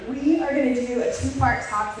we're going to do a two-part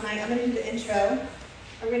talk tonight. I'm going to do the intro.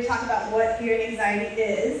 We're going to talk about what fear and anxiety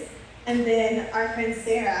is. And then our friend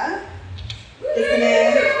Sarah is going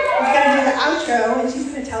to do the outro, and she's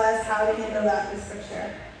going to tell us how to handle that with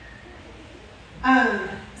scripture.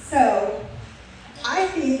 So, I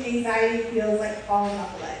think anxiety feels like falling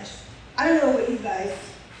off a ledge. I don't know what you guys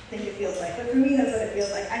think it feels like, but for me, that's what it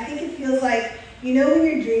feels like. I think it feels like, you know when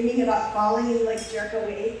you're dreaming about falling and you like jerk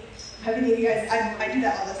away? How many of you guys, I do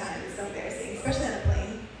that all the time, it's so embarrassing, especially on a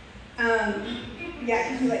plane.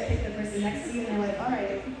 Yeah, because you like pick the person next to you and they're like, all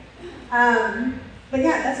right. But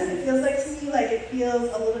yeah, that's what it feels like to me. Like it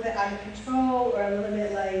feels a little bit out of control or a little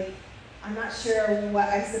bit like, I'm not sure what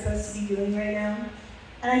I'm supposed to be doing right now.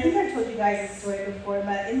 And I think I've told you guys this story before,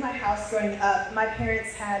 but in my house growing up, my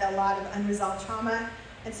parents had a lot of unresolved trauma.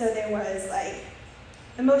 And so there was like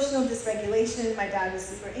emotional dysregulation. My dad was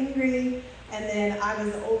super angry. And then I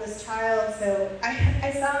was the oldest child. So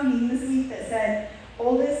I saw a meme this week that said,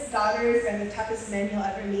 oldest daughters are the toughest men you'll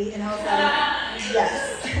ever meet. And I was like,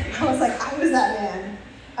 yes. I was like, I was that man.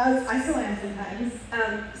 I still am sometimes.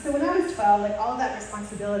 So when I was 12, like all of that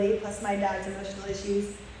responsibility plus my dad's emotional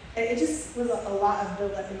issues, it just was a lot of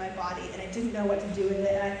buildup in my body, and I didn't know what to do with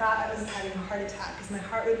it. And I thought I was having a heart attack because my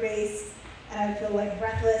heart would race, and I would feel like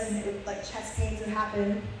breathless, and it would like chest pains would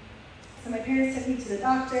happen. So my parents took me to the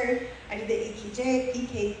doctor. I did the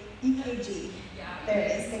EKG. There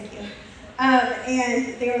it is. Thank you.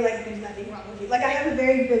 And they were like, "There's nothing wrong with you." Like I have a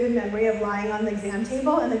very vivid memory of lying on the exam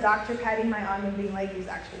table, and the doctor patting my arm and being like, "There's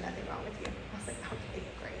actually nothing wrong with you." I was like, "Okay,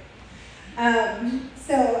 great."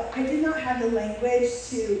 So I did not have the language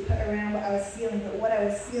to put around what I was feeling, but what I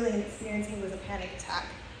was feeling and experiencing was a panic attack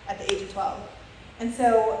at the age of 12. And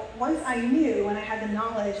so once I knew, and I had the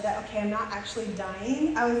knowledge that, okay, I'm not actually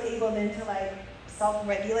dying, I was able then to like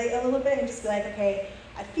self-regulate a little bit and just be like, okay,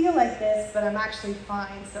 I feel like this, but I'm actually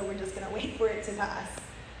fine, so we're just gonna wait for it to pass.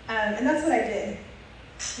 And that's what I did.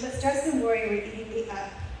 But stress and worry were eating me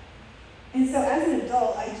up. And so as an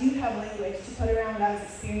adult, I do have language to put around what I was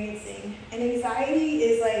experiencing. And anxiety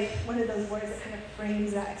is like one of those words that kind of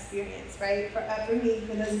frames that experience, right? For me,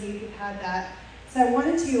 for those of you who've had that. So I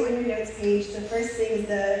wanted to, on your notes page, the first thing is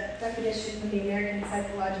the definition from the American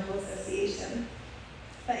Psychological Association.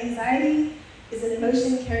 But anxiety is an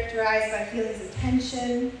emotion characterized by feelings of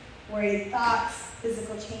tension, worried thoughts,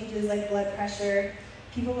 physical changes like blood pressure.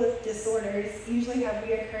 People with disorders usually have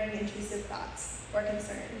recurring intrusive thoughts or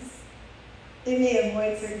concerns. They may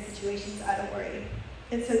avoid certain situations out of worry.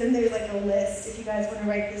 And so then there's like a list. If you guys want to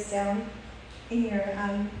write this down in your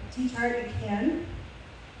T-chart, you can.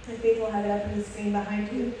 And Faith will have it up on the screen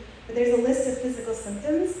behind you. But there's a list of physical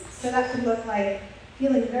symptoms. So that could look like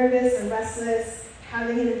feeling nervous or restless,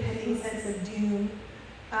 having an impending sense of doom,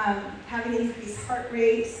 having increased heart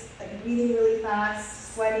rate, like breathing really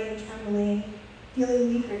fast, sweating, trembling, feeling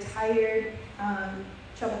weak or tired,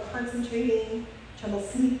 trouble concentrating, trouble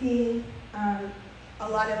sleeping, a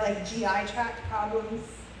lot of like GI tract problems,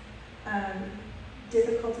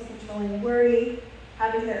 difficulty controlling worry,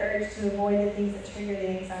 having the urge to avoid the things that trigger the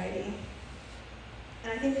anxiety.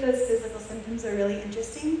 And I think those physical symptoms are really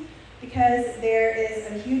interesting because there is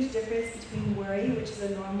a huge difference between worry, which is a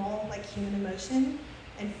normal like human emotion,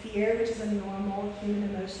 and fear, which is a normal human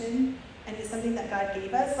emotion, and it's something that God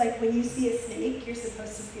gave us. Like when you see a snake, you're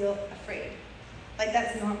supposed to feel afraid. Like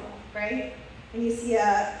that's normal, right? When you see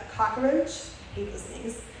a cockroach, I hate those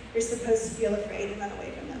things, you're supposed to feel afraid and run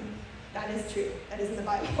away from them. That is true. That is in the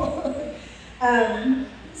Bible.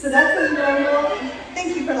 So that's a normal.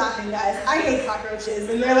 Thank you for laughing, guys. I hate cockroaches,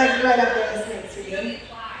 and they're like right up there with snakes for me.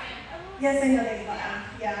 Yes, I know they fly.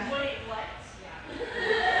 Yeah.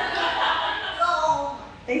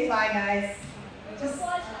 They fly, guys. Just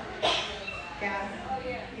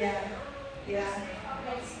yeah.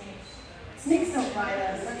 Snakes don't fly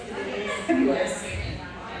though. That's the difference. Could be worse.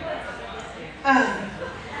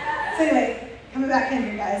 So anyway, coming back in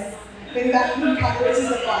here, guys. Bring back from cockroaches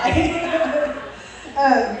that fly.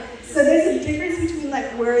 So there's a difference between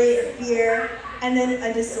like worry or fear and then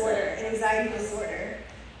a disorder, an anxiety disorder.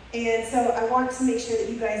 And so I want to make sure that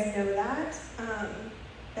you guys know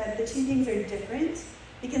that the two things are different,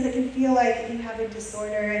 because it can feel like if you have a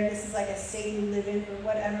disorder and this is like a state you live in for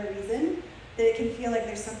whatever reason, that it can feel like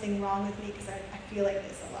there's something wrong with me because I feel like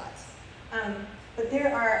this a lot. But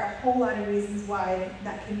there are a whole lot of reasons why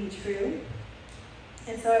that can be true.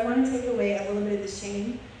 And so I want to take away a little bit of the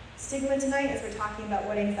shame stigma tonight as we're talking about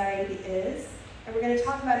what anxiety is. And we're going to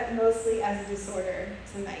talk about it mostly as a disorder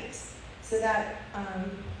tonight, so that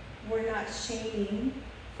we're not shaming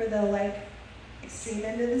for the like extreme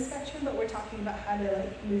end of the spectrum, but we're talking about how to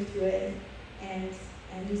like move through it and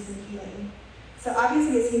do some healing. So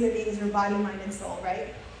obviously as human beings, we're body, mind, and soul,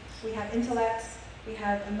 right? We have intellect, we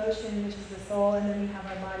have emotion, which is the soul, and then we have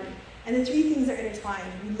our body. And the three things are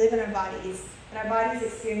intertwined. We live in our bodies, and our bodies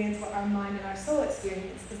experience what our mind and our soul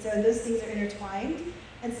experience. And so those things are intertwined.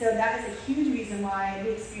 And so that is a huge reason why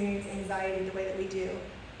we experience anxiety the way that we do.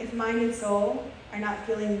 If mind and soul are not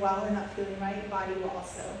feeling well and not feeling right, body will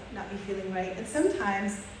also not be feeling right. And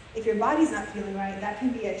sometimes, if your body's not feeling right, that can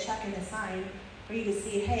be a check and a sign for you to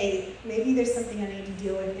see, hey, maybe there's something I need to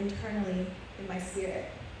deal with internally in my spirit.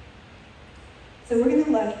 So we're going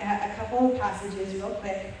to look at a couple of passages real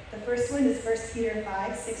quick. The first one is 1 Peter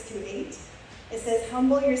 5, 6-8. It says,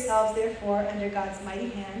 "Humble yourselves, therefore, under God's mighty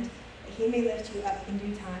hand, that he may lift you up in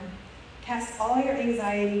due time. Cast all your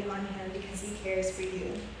anxiety on him because he cares for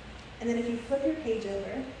you." And then if you flip your page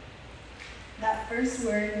over, that first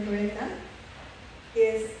word, Marina,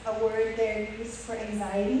 is a word there used for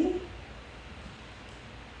anxiety.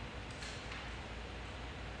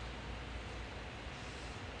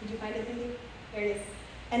 Did you find it, maybe? There it is.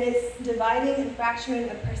 And it's dividing and fracturing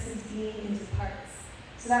a person's being into parts.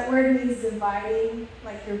 So that word means dividing,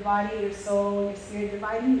 like your body, your soul, your spirit,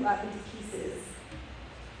 dividing you up into pieces.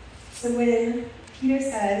 So when Peter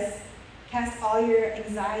says, cast all your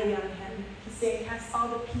anxiety on him, he's saying, cast all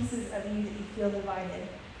the pieces of you that you feel divided.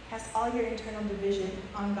 Cast all your internal division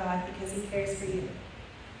on God because he cares for you.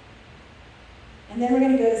 And then we're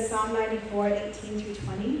going to go to Psalm 94,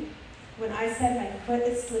 18-20. "When I said my foot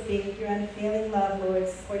is slipping, your unfailing love, Lord,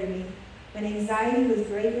 supported me. When anxiety was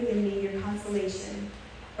great within me, your consolation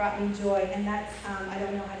brought me joy." And that's, I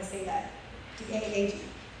don't know how to say that. D-A-A-G.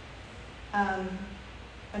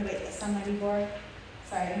 Oh, wait, that's Psalm 94.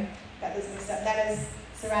 Sorry, got this mixed up. That is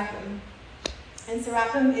Seraphim. And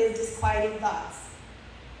Seraphim is disquieting thoughts.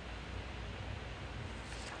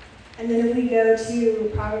 And then if we go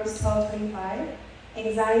to Proverbs 12:25,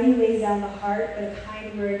 "Anxiety weighs down the heart, but a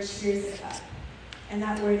kind word cheers it up." And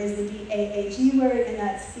that word is the D-A-A-G word, and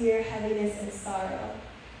that's fear, heaviness, and sorrow.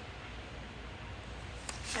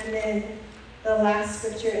 And then the last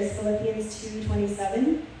scripture is Philippians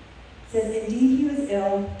 2:27. It says, "Indeed he was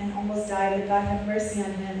ill and almost died, but God had mercy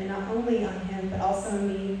on him, and not only on him, but also on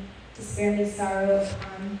me, to spare me sorrow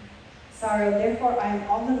upon sorrow. Therefore I am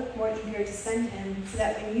all the more eager to send him, so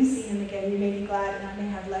that when you see him again, you may be glad, and I may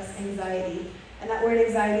have less anxiety." And that word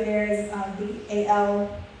anxiety there is B-A-L,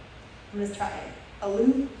 let's try it,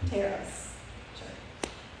 alupteros. Sure.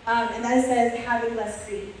 And that says having less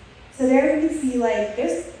grief. So there we can see, like,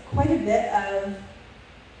 there's quite a bit of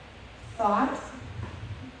thought,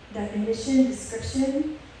 definition,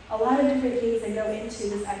 description, a lot of different things that go into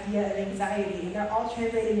this idea of anxiety. And they're all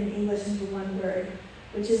translated in English into one word,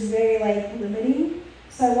 which is very, like, limiting.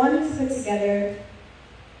 So I wanted to put together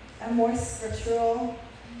a more scriptural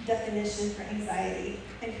definition for anxiety.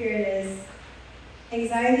 And here it is.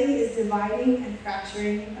 Anxiety is dividing and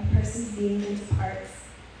fracturing a person's being into parts.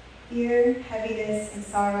 Fear, heaviness, and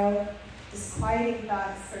sorrow, disquieting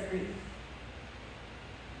thoughts, or grief.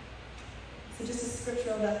 So just a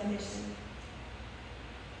scriptural definition.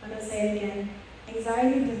 I'm going to say it again.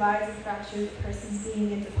 Anxiety divides and fractures a person's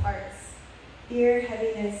being into parts. Fear,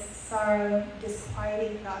 heaviness, sorrow,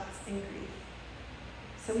 disquieting thoughts, and grief.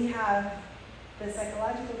 So we have the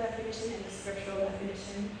psychological definition and the scriptural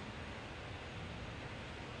definition.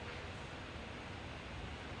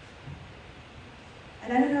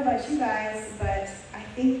 And I don't know about you guys, but I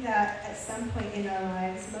think that at some point in our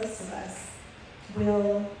lives, most of us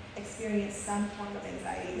will experience some form of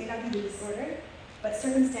anxiety. It may not be the disorder, but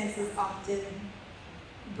circumstances often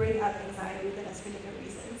bring up anxiety within us for different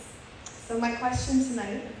reasons. So my question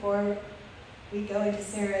tonight, before we go into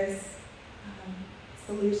Sarah's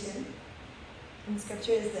solution in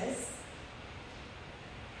Scripture, is this.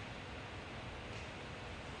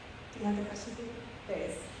 Do you have the question for me? There it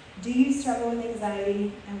is. Do you struggle with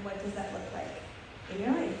anxiety, and what does that look like in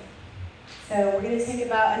your life? So we're going to take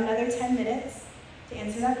about another 10 minutes to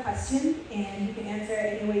answer that question, and you can answer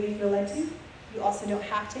it any way you feel led to. You also don't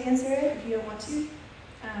have to answer it if you don't want to,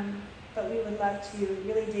 but we would love to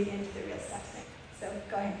really dig into the real stuff tonight. So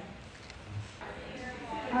go ahead.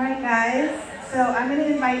 All right, guys. So I'm going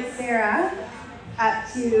to invite Sarah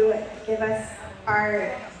up to give us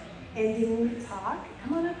our ending talk.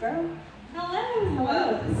 Come on up, girl. Hello.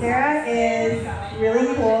 Hello. Sarah is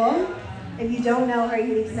really cool. If you don't know her,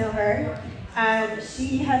 you need to know her.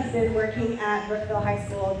 She has been working at Brumfield High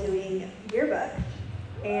School doing yearbook.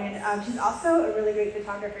 And she's also a really great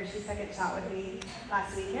photographer. She took a shot with me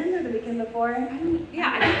last weekend or the weekend before. I did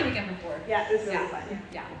the weekend before. Yeah, it was really fun.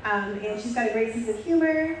 Yeah. And she's got a great sense of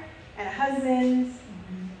humor and a husband.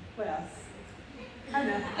 What else? I don't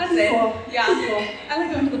know. That's she's it. Cool. Yeah. She's cool. I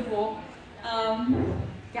like going to the pool.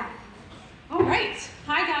 Yeah. All right.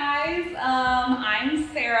 Hi, guys.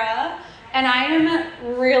 I'm Sarah, and I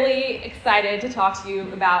am really excited to talk to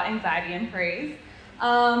you about anxiety and praise.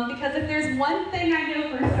 Because if there's one thing I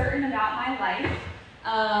know for certain about my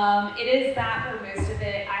life, it is that for most of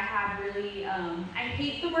it, I have really, I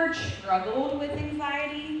hate the word struggled with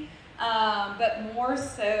anxiety, but more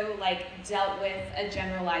so like dealt with a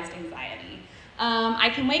generalized anxiety. I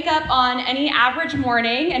can wake up on any average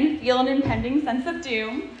morning and feel an impending sense of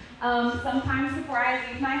doom. Sometimes before I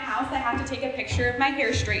leave my house, I have to take a picture of my hair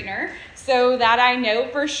straightener so that I know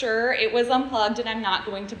for sure it was unplugged and I'm not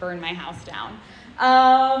going to burn my house down.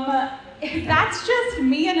 That's just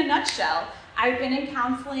me in a nutshell. I've been in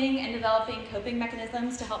counseling and developing coping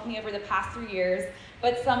mechanisms to help me over the past 3 years,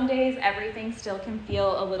 but some days everything still can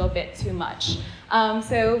feel a little bit too much.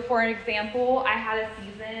 So for an example, I had a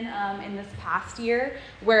season in this past year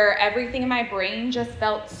where everything in my brain just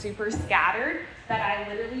felt super scattered, that I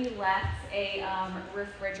literally left a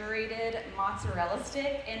refrigerated mozzarella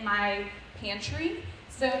stick in my pantry.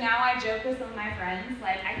 So now I joke with some of my friends,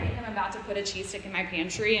 like I think I'm about to put a cheese stick in my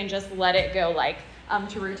pantry and just let it go like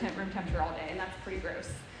to room temperature all day, and that's pretty gross.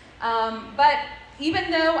 But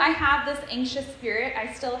even though I have this anxious spirit,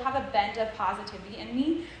 I still have a bend of positivity in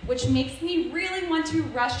me, which makes me really want to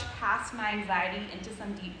rush past my anxiety into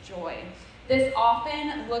some deep joy. This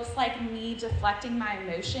often looks like me deflecting my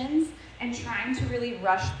emotions and trying to really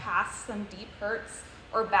rush past some deep hurts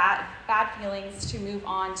or bad feelings to move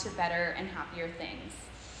on to better and happier things.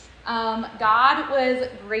 God was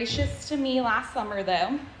gracious to me last summer,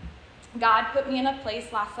 though. God put me in a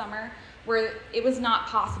place last summer where it was not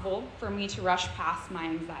possible for me to rush past my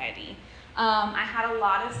anxiety. I had a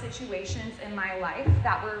lot of situations in my life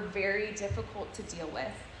that were very difficult to deal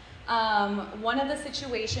with. One of the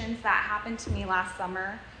situations that happened to me last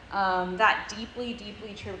summer that deeply,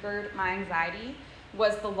 deeply triggered my anxiety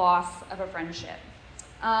was the loss of a friendship.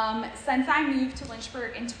 Since I moved to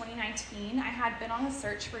Lynchburg in 2019, I had been on a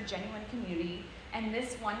search for genuine community, and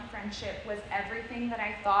this one friendship was everything that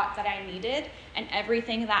I thought that I needed and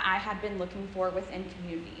everything that I had been looking for within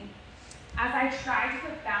community. As I tried to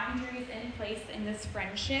put boundaries in place in this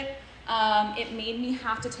friendship, it made me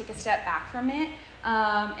have to take a step back from it,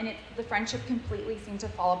 and the friendship completely seemed to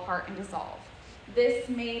fall apart and dissolve. This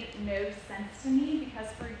made no sense to me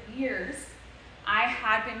because for years, I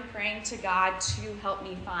had been praying to God to help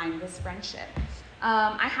me find this friendship.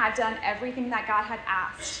 I had done everything that God had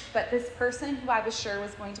asked, but this person who I was sure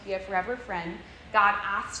was going to be a forever friend, God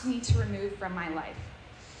asked me to remove from my life.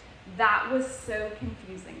 That was so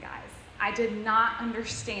confusing, guys. I did not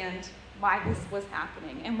understand why this was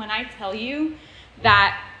happening. And when I tell you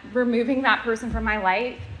that removing that person from my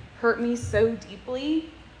life hurt me so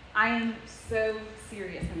deeply, I am so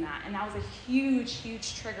serious in that. And that was a huge,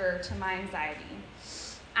 huge trigger to my anxiety.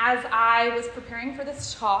 As I was preparing for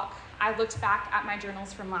this talk, I looked back at my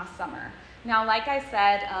journals from last summer. Now, like I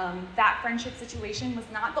said, that friendship situation was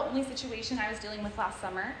not the only situation I was dealing with last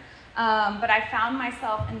summer, but I found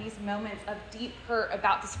myself in these moments of deep hurt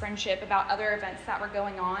about this friendship, about other events that were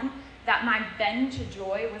going on, that my bend to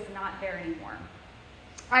joy was not there anymore.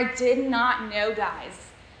 I did not know, guys,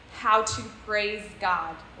 how to praise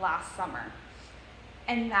God last summer.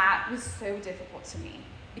 And that was so difficult to me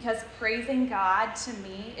because praising God to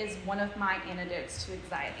me is one of my antidotes to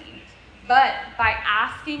anxiety. But by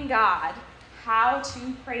asking God how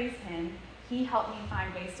to praise Him, He helped me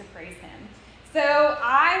find ways to praise Him. So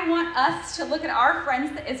I want us to look at our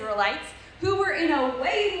friends, the Israelites, who were in a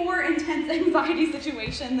way more intense anxiety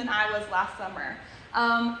situation than I was last summer.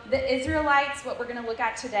 The Israelites, what we're going to look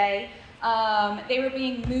at today, they were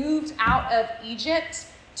being moved out of Egypt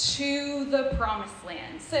to the promised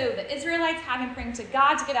land. So the Israelites had been praying to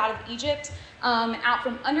God to get out of Egypt, out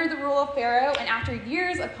from under the rule of Pharaoh, and after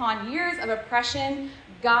years upon years of oppression,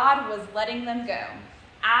 God was letting them go.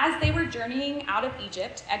 As they were journeying out of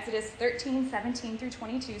Egypt, Exodus 13:17 through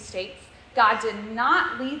 22 states, God did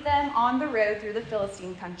not lead them on the road through the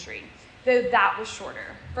Philistine country, though that was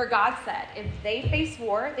shorter. For God said, if they face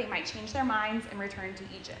war, they might change their minds and return to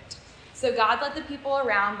Egypt. So God led the people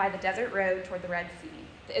around by the desert road toward the Red Sea.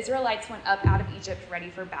 The Israelites went up out of Egypt ready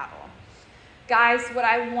for battle. Guys, what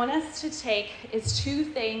I want us to take is two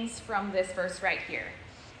things from this verse right here.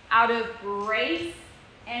 Out of grace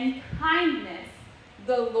and kindness,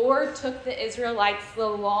 the Lord took the Israelites the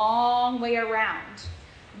long way around.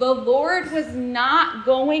 The Lord was not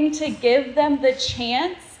going to give them the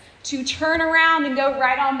chance to turn around and go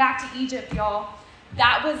right on back to Egypt, y'all.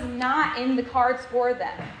 That was not in the cards for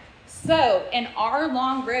them. So in our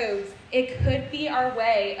long roads, it could be our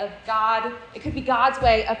way of God, it could be God's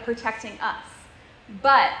way of protecting us.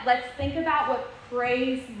 But let's think about what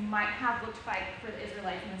praise might have looked like for the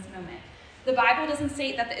Israelites in this moment. The Bible doesn't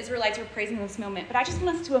state that the Israelites were praising in this moment, but I just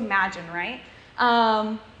want us to imagine, right?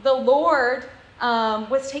 The Lord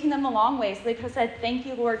was taking them a long way, so they could have said, thank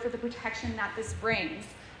you, Lord, for the protection that this brings.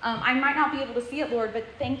 I might not be able to see it, Lord, but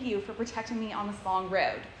thank you for protecting me on this long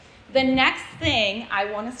road. The next thing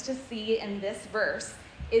I want us to see in this verse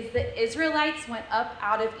is the Israelites went up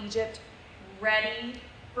out of Egypt ready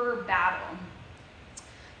for battle.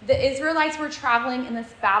 The Israelites were traveling in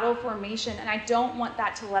this battle formation, and I don't want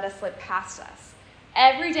that to let us slip past us.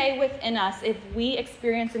 Every day within us, if we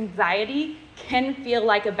experience anxiety, can feel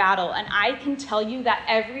like a battle. And I can tell you that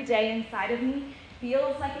every day inside of me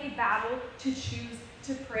feels like a battle to choose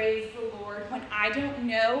to praise the Lord when I don't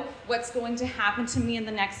know what's going to happen to me in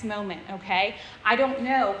the next moment, okay? I don't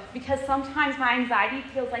know, because sometimes my anxiety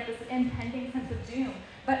feels like this impending sense of doom.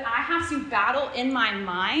 But I have to battle in my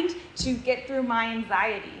mind to get through my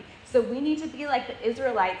anxiety. So we need to be like the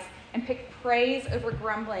Israelites and pick praise over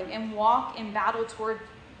grumbling and walk in battle formation.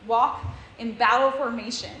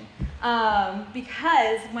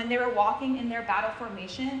 Because when they were walking in their battle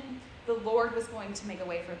formation, the Lord was going to make a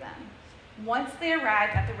way for them. Once they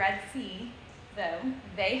arrived at the Red Sea, though,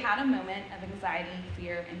 they had a moment of anxiety,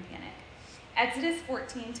 fear, and panic. Exodus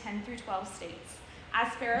 14:10-12 states,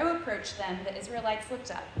 as Pharaoh approached them, the Israelites looked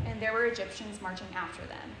up, and there were Egyptians marching after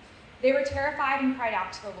them. They were terrified and cried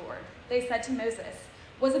out to the Lord. They said to Moses,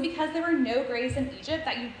 was it because there were no graves in Egypt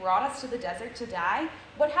that you brought us to the desert to die?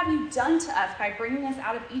 What have you done to us by bringing us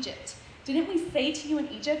out of Egypt? Didn't we say to you in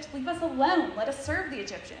Egypt, leave us alone, let us serve the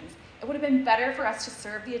Egyptians? It would have been better for us to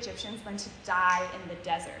serve the Egyptians than to die in the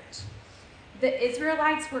desert. The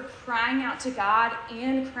Israelites were crying out to God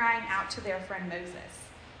and crying out to their friend Moses.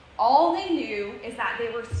 All they knew is that they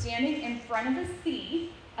were standing in front of a sea,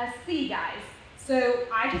 guys. So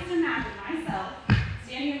I just imagine myself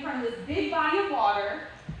standing in front of this big body of water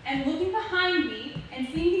and looking behind me and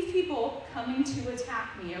seeing these people coming to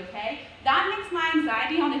attack me, okay? That makes my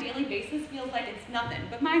anxiety on a daily basis feels like it's nothing,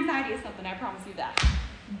 but my anxiety is something, I promise you that.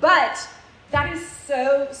 But that is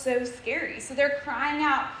so scary. So they're crying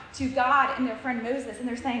out to God and their friend Moses, and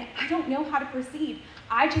they're saying, I don't know how to proceed.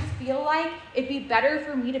 I just feel like it'd be better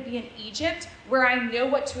for me to be in Egypt where I know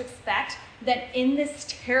what to expect than in this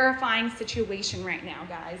terrifying situation right now,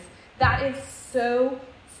 guys. That is so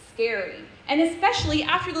scary. And especially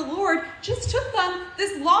after the Lord just took them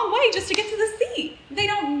this long way just to get to the sea. They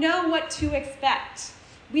don't know what to expect.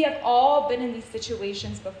 We have all been in these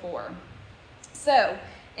situations before. So,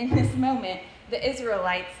 in this moment, the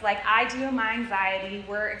Israelites, like I do in my anxiety,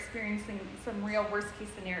 were experiencing some real worst case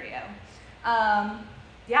scenario.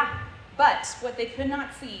 But what they could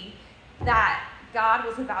not see, that God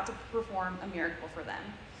was about to perform a miracle for them.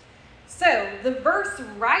 So the verse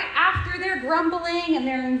right after their grumbling and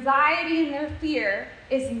their anxiety and their fear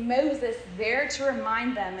is Moses there to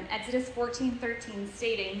remind them in Exodus 14:13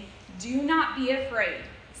 stating, do not be afraid.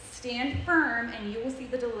 Stand firm and you will see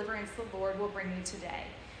the deliverance the Lord will bring you today.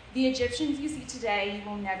 The Egyptians you see today, you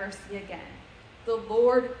will never see again. The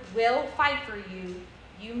Lord will fight for you.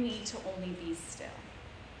 You need to only be still.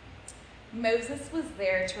 Moses was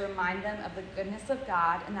there to remind them of the goodness of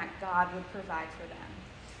God and that God would provide for them.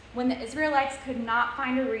 When the Israelites could not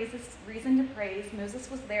find a reason to praise,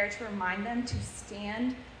 Moses was there to remind them to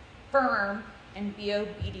stand firm and be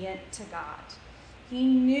obedient to God. He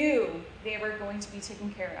knew they were going to be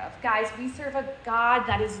taken care of. Guys, we serve a God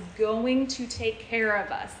that is going to take care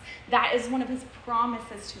of us. That is one of his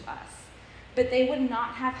promises to us. But they would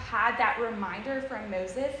not have had that reminder from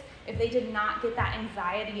Moses if they did not get that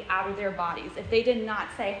anxiety out of their bodies. If they did not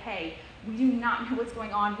say, hey, we do not know what's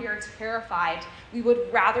going on. We are terrified. We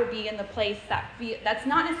would rather be in the place that's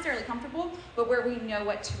not necessarily comfortable, but where we know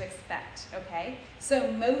what to expect, okay?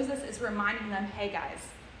 So Moses is reminding them, hey guys,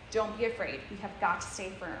 don't be afraid. We have got to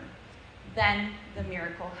stay firm. Then the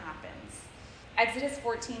miracle happens. Exodus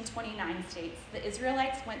 14:29 states, the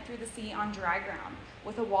Israelites went through the sea on dry ground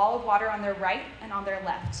with a wall of water on their right and on their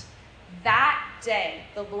left. That day,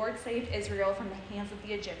 the Lord saved Israel from the hands of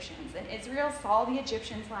the Egyptians, and Israel saw the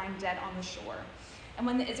Egyptians lying dead on the shore. And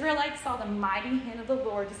when the Israelites saw the mighty hand of the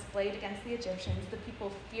Lord displayed against the Egyptians, the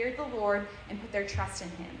people feared the Lord and put their trust in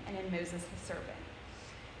him and in Moses his servant.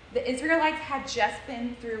 The Israelites had just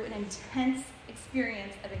been through an intense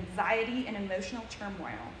experience of anxiety and emotional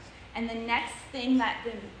turmoil. And the next thing that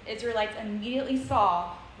the Israelites immediately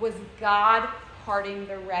saw was God parting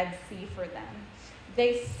the Red Sea for them.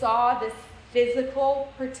 They saw this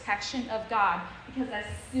physical protection of God, because as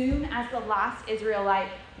soon as the last Israelite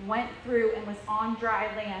went through and was on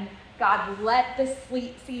dry land, God let the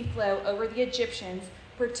sea flow over the Egyptians,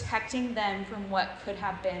 protecting them from what could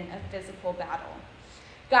have been a physical battle.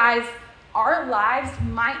 Guys, our lives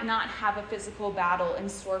might not have a physical battle in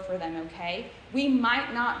store for them, okay? We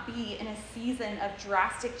might not be in a season of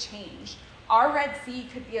drastic change. Our Red Sea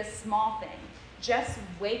could be a small thing. Just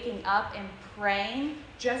waking up and praying,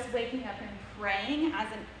 praising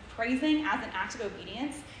as an act of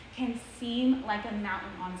obedience can seem like a mountain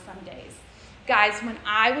on some days. Guys, when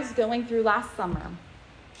I was going through last summer,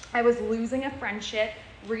 I was losing a friendship,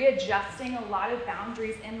 readjusting a lot of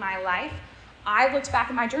boundaries in my life. I looked back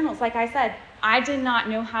at my journals. Like I said, I did not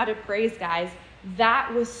know how to praise, guys.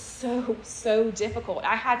 That was so difficult.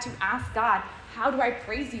 I had to ask God, how do I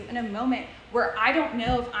praise you in a moment where I don't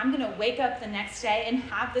know if I'm going to wake up the next day and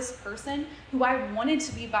have this person who I wanted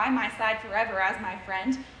to be by my side forever as my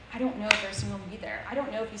friend, I don't know if they're still going to be there. I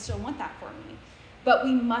don't know if you still want that for me. But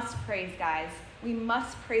we must praise, guys. We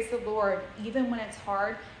must praise the Lord even when it's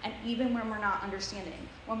hard and even when we're not understanding.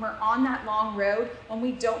 When we're on that long road, when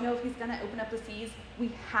we don't know if he's going to open up the seas,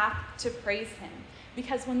 we have to praise him.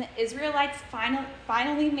 Because when the Israelites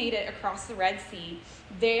finally made it across the Red Sea,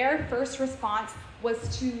 their first response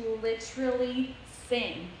was to literally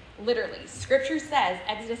sing. Literally. Scripture says,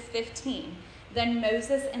 Exodus 15, then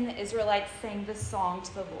Moses and the Israelites sang this song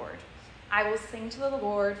to the Lord. I will sing to the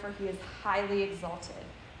Lord, for he is highly exalted.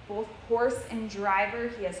 Both horse and driver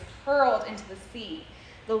he has hurled into the sea.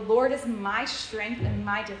 The Lord is my strength and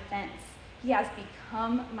my defense. He has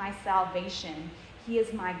become my salvation. He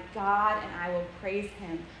is my God, and I will praise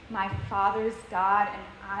him. My Father's God, and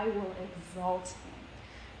I will exalt him.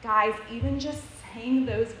 Guys, even just saying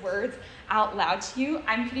those words out loud to you,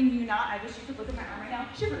 I'm kidding you not. I wish you could look at my arm right now.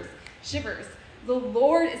 Shivers. The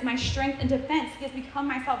Lord is my strength and defense. He has become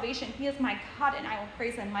my salvation. He is my God, and I will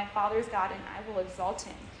praise him. My Father's God, and I will exalt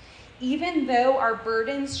him. Even though our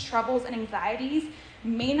burdens, troubles, and anxieties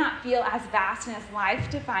may not feel as vast and as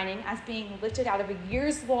life-defining as being lifted out of a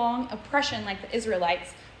years-long oppression like the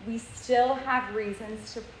Israelites, we still have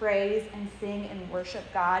reasons to praise and sing and worship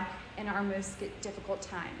God in our most difficult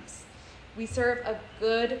times. We serve a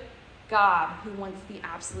good God who wants the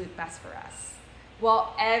absolute best for us.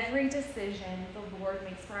 While every decision the Lord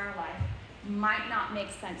makes for our life might not make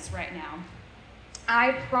sense right now,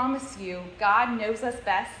 I promise you, God knows us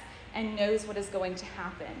best and knows what is going to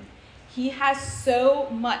happen. He has so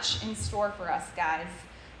much in store for us, guys.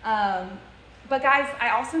 But guys, I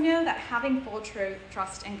also know that having full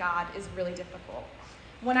trust in God is really difficult.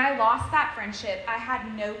 When I lost that friendship, I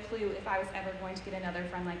had no clue if I was ever going to get another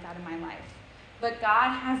friend like that in my life. But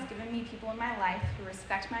God has given me people in my life who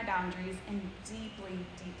respect my boundaries and deeply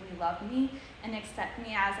love me and accept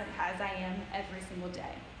me as I am every single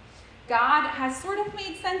day. God has sort of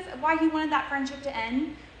made sense of why he wanted that friendship to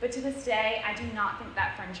end, but to this day, I do not think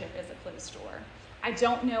that friendship is a closed door. I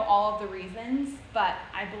don't know all of the reasons, but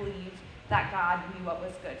I believe that God knew what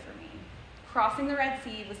was good for me. Crossing the Red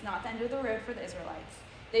Sea was not the end of the road for the Israelites.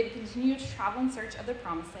 They would continue to travel in search of the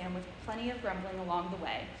promised land with plenty of grumbling along the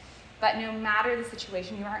way. But no matter the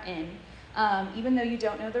situation you are in, even though you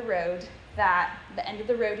don't know the road, that the end of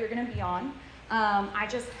the road you're going to be on, I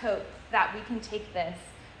just hope that we can take this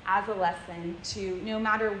as a lesson to, no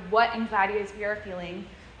matter what anxieties we are feeling,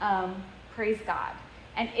 praise God.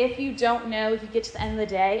 And if you don't know, if you get to the end of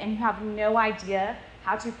the day and you have no idea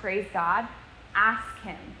how to praise God, ask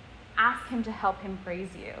him. Ask him to help him praise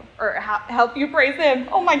you, or help you praise him.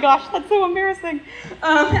 Oh my gosh, that's so embarrassing.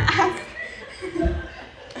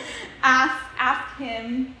 Ask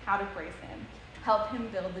him how to praise him. Help him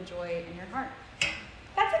build the joy in your heart.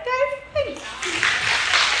 That's it, guys. Thanks.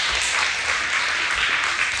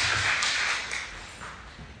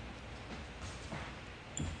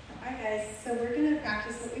 Alright guys, so we're going to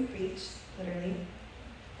practice what we preach, literally.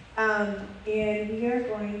 And we are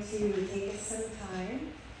going to take some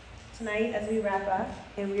time tonight as we wrap up,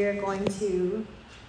 and we are going to